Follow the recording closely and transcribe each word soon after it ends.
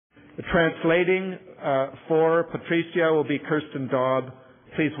Translating for Patricia will be Kirsten Daub.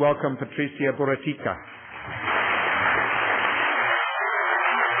 Please welcome Patricia Buritica.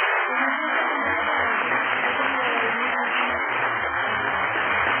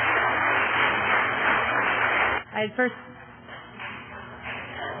 I'd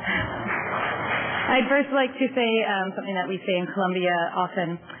first like to say something that we say in Colombia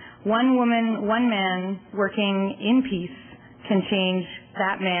often. One woman, one man working in peace can change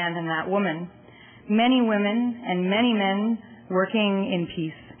that man and that woman. Many women and many men working in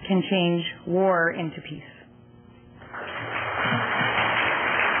peace can change war into peace.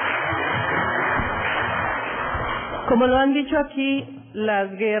 Como lo han dicho aquí, las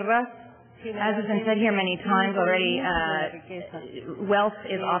guerras, as has been said here many times already, wealth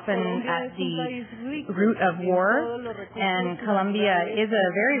is often at the root of war, and Colombia is a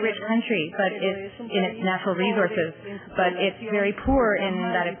very rich country, but it's in its natural resources, but it's very poor in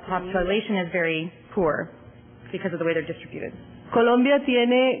that its population is very poor because of the way they're distributed. Colombia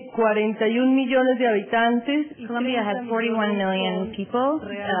tiene 41 millones de habitantes. Colombia has 41 million people,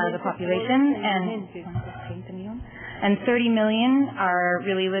 the population, and 30 million are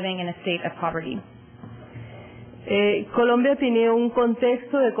really living in a state of poverty. Colombia tiene un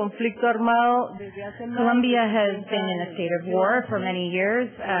contexto de conflicto armado. Colombia has been in a state of war for many years,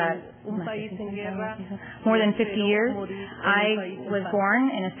 more than 50 years. I was born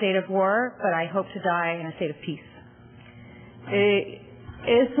in a state of war, but I hope to die in a state of peace.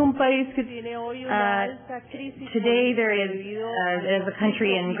 Es un país que tiene hoy una alta crisis. Today there is a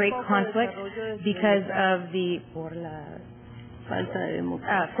country in great conflict because of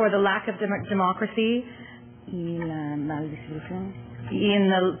for the lack of democracy in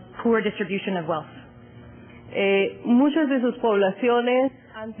the poor distribution of wealth. Muchas de sus poblaciones,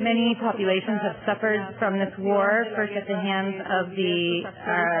 many populations have suffered from this war, first at the hands of the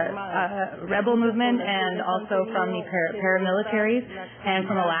rebel movement and also from the paramilitaries and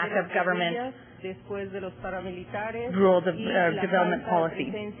from a lack of government rule development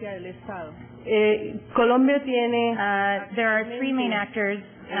policy. Colombia tiene there are three main actors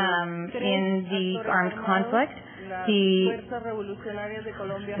in the armed conflict. The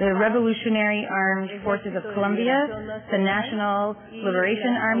Revolutionary Armed Forces of Colombia, the National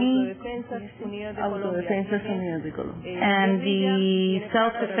Liberation Army, and the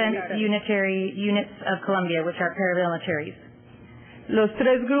Self-Defense Unitary Units of Colombia, which are paramilitaries.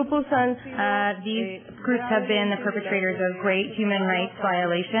 These groups have been the perpetrators of great human rights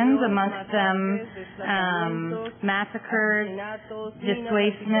violations, amongst them massacres,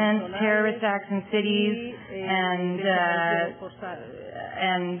 displacements, terrorist acts in cities,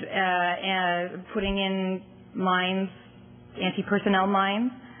 and putting in mines, anti-personnel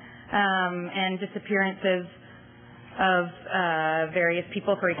mines, and disappearances of various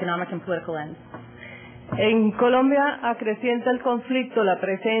people for economic and political ends. En Colombia acrecienta el conflicto la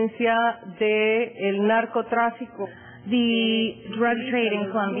presencia del narcotráfico. The drug trade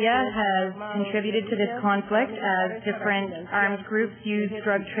in Colombia has contributed to this conflict as different armed groups use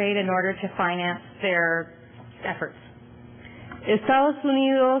drug trade in order to finance their efforts. Estados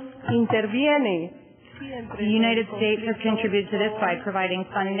Unidos interviene. The United States has contributed to this by providing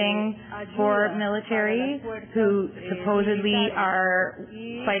funding for military who supposedly are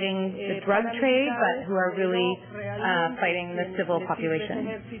fighting the drug trade, but who are really fighting the civil population.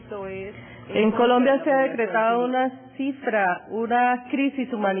 En Colombia se ha decretado una crisis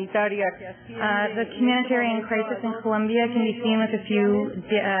humanitaria. The humanitarian crisis in Colombia can be seen with a few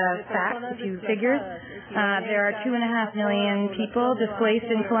facts, a few figures. There are 2.5 million people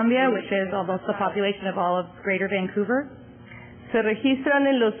displaced in Colombia, which is almost the population of all of Greater Vancouver. Se registran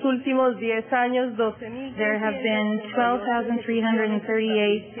en los últimos 10 años 12,000. There have been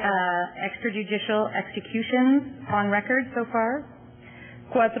 12,338 extrajudicial executions on record so far.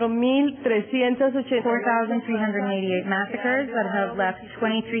 4,388 massacres that have left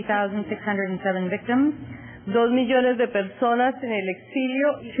 23,607 victims. 2 millones de personas en el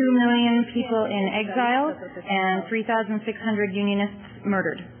exilio. 2 million people in exile and 3,600 unionists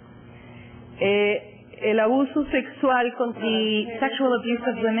murdered. El abuso sexual contra the sexual abuse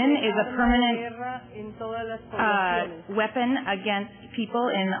of women is a permanent weapon against people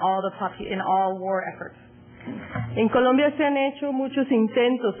in all war efforts. En Colombia se han hecho muchos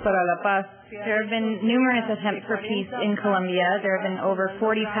intentos para la paz. There have been numerous attempts for peace in Colombia. There have been over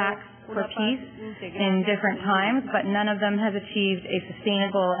 40 pacts for peace in different times, but none of them has achieved a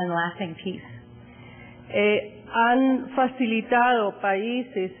sustainable and lasting peace. han facilitado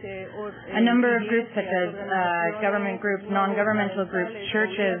países. A number of groups such as government groups, non-governmental groups,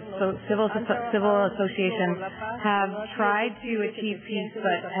 churches, civil associations have tried to achieve peace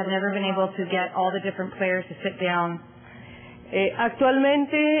but have never been able to get all the different players to sit down.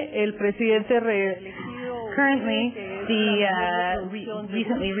 Actualmente el presidente Currently, the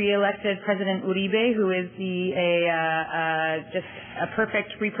recently re-elected President Uribe, who is just a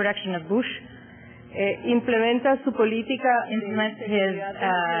perfect reproduction of Bush, implementa su política, implements his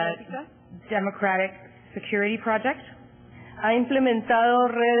democratic security project. Ha implementado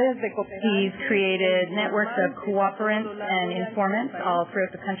redes de cooperación. He's created networks of cooperants and informants all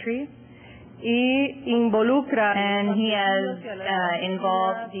throughout the country. Y involucra, and he has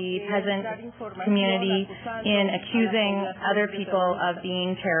involved the peasant community in accusing other people of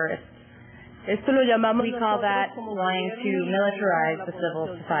being terrorists. Esto lo llamamos, we call that wanting to militarize the civil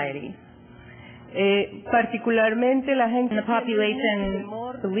society. Particularmente la gente, the population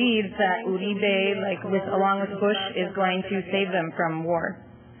believes that Uribe, along with Bush, is going to save them from war.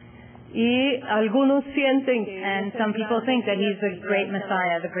 Y algunos sienten, and some people think that he's the great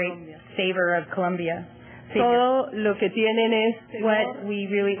Messiah, the great savior of Colombia. Todo lo que tienen es what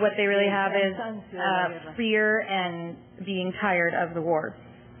they really have is fear and being tired of the war.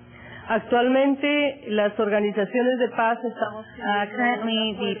 Actualmente las organizaciones de paz estamos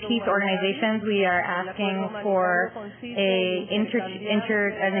currently the peace organizations, we are asking for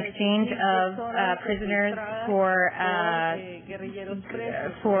an exchange of prisoners for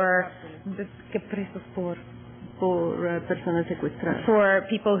personas secuestradas, for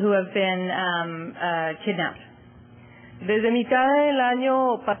people who have been kidnapped. Desde mitad del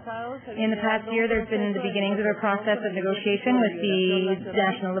año pasado, in the past year, there's been the beginnings of a process of negotiation with the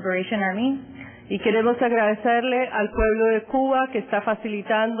National Liberation Army. Y queremos agradecerle al pueblo de Cuba que está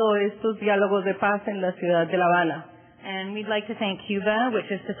facilitando estos diálogos de paz en la ciudad de La Habana. And we'd like to thank Cuba, which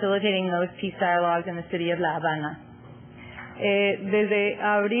is facilitating those peace dialogues in the city of La Habana. Desde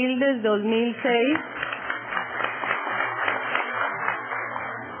abril del 2006,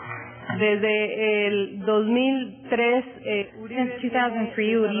 desde el 2003, since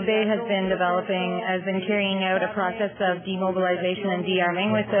 2003, Uribe has been carrying out a process of demobilization and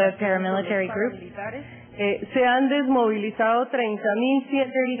de-arming with a paramilitary group. Se han desmovilizado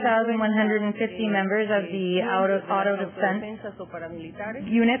 30,150 members of the auto defense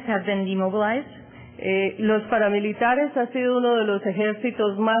units have been demobilized. Los paramilitares ha sido uno de los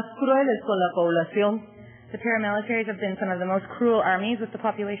ejércitos más crueles con la población. The paramilitaries have been some of the most cruel armies with the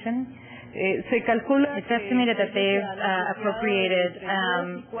population. Se calcula it's estimated that they've appropriated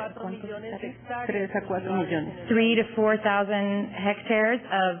 3,000 to 4,000 hectares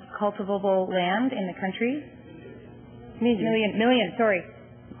of cultivable land in the country. Million, sorry.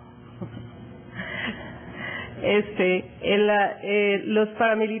 Los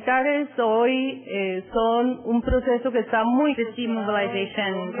paramilitares hoy son un proceso que está muy... This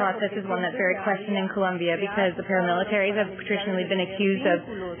demobilization process is one that's very questioned in Colombia because the paramilitaries have traditionally been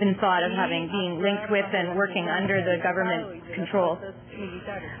thought of being linked with and working under the government control.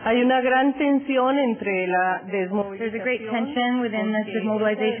 Hay una gran tensión entre la desmovilización. There's a great tension within this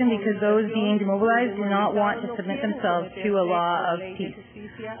demobilization because those being demobilized do not want to submit themselves to a law of peace.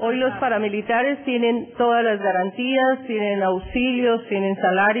 Hoy los paramilitares tienen todas las garantías, tienen auxilios, tienen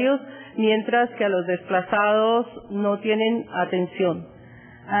salarios, mientras que a los desplazados no tienen atención.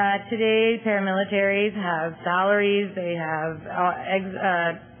 Today, paramilitaries have salaries, they have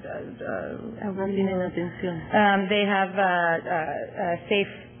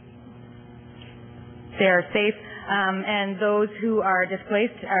they are safe, and those who are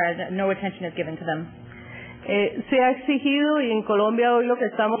displaced, no attention is given to them. Se ha exigido, y en Colombia hoy lo que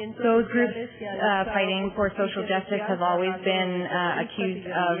estamos... Those groups fighting for social justice have always been accused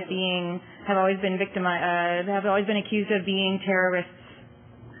of being terrorists.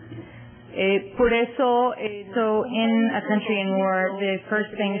 Por eso, so in a country in war, the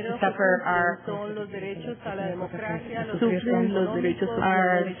first things to suffer are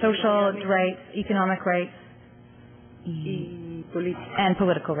social rights, economic rights, and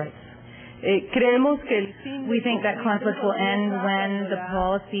political rights. Creemos que we think that conflict will end when the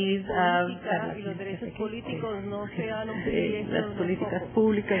policies of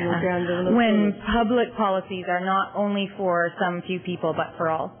when public policies are not only for some few people but for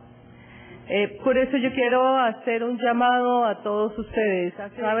all. Por eso yo quiero hacer un llamado a todos ustedes.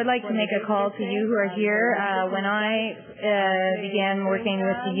 So I would like to make a call to you who are here. When I began working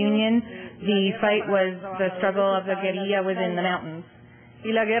with the union, the fight was the struggle of the guerrilla within the mountains.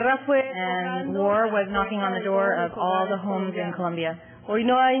 Y la guerra fue and war was knocking on the door of all the homes in Colombia. Hoy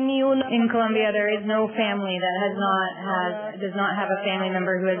no hay ni una. In Colombia, there is no family that does not have a family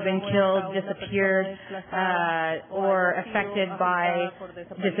member who has been killed, disappeared, or affected by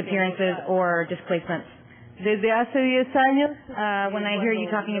disappearances or displacements. Desde hace 10 años, when I hear you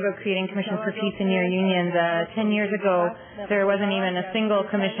talking about creating commissions for peace in your unions, 10 years ago, there wasn't even a single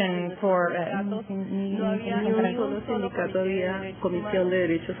commission for...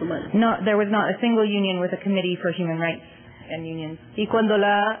 No, there was not a single union with a committee for human rights and unions. Y cuando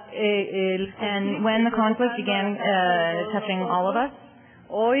and when the conflict began touching all of us,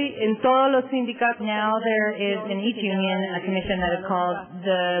 hoy en todos los sindicatos, now there is in each union a commission that is called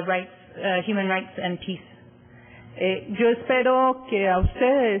the Human Rights and Peace. Yo espero que a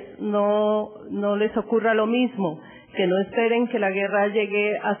ustedes no les ocurra lo mismo, que no esperen que la guerra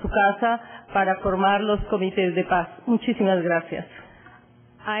llegue a su casa para formar los comités de paz. Muchísimas gracias.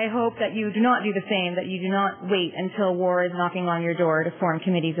 I hope that you do not do the same, that you do not wait until war is knocking on your door to form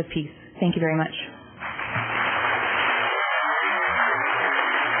committees of peace. Thank you very much.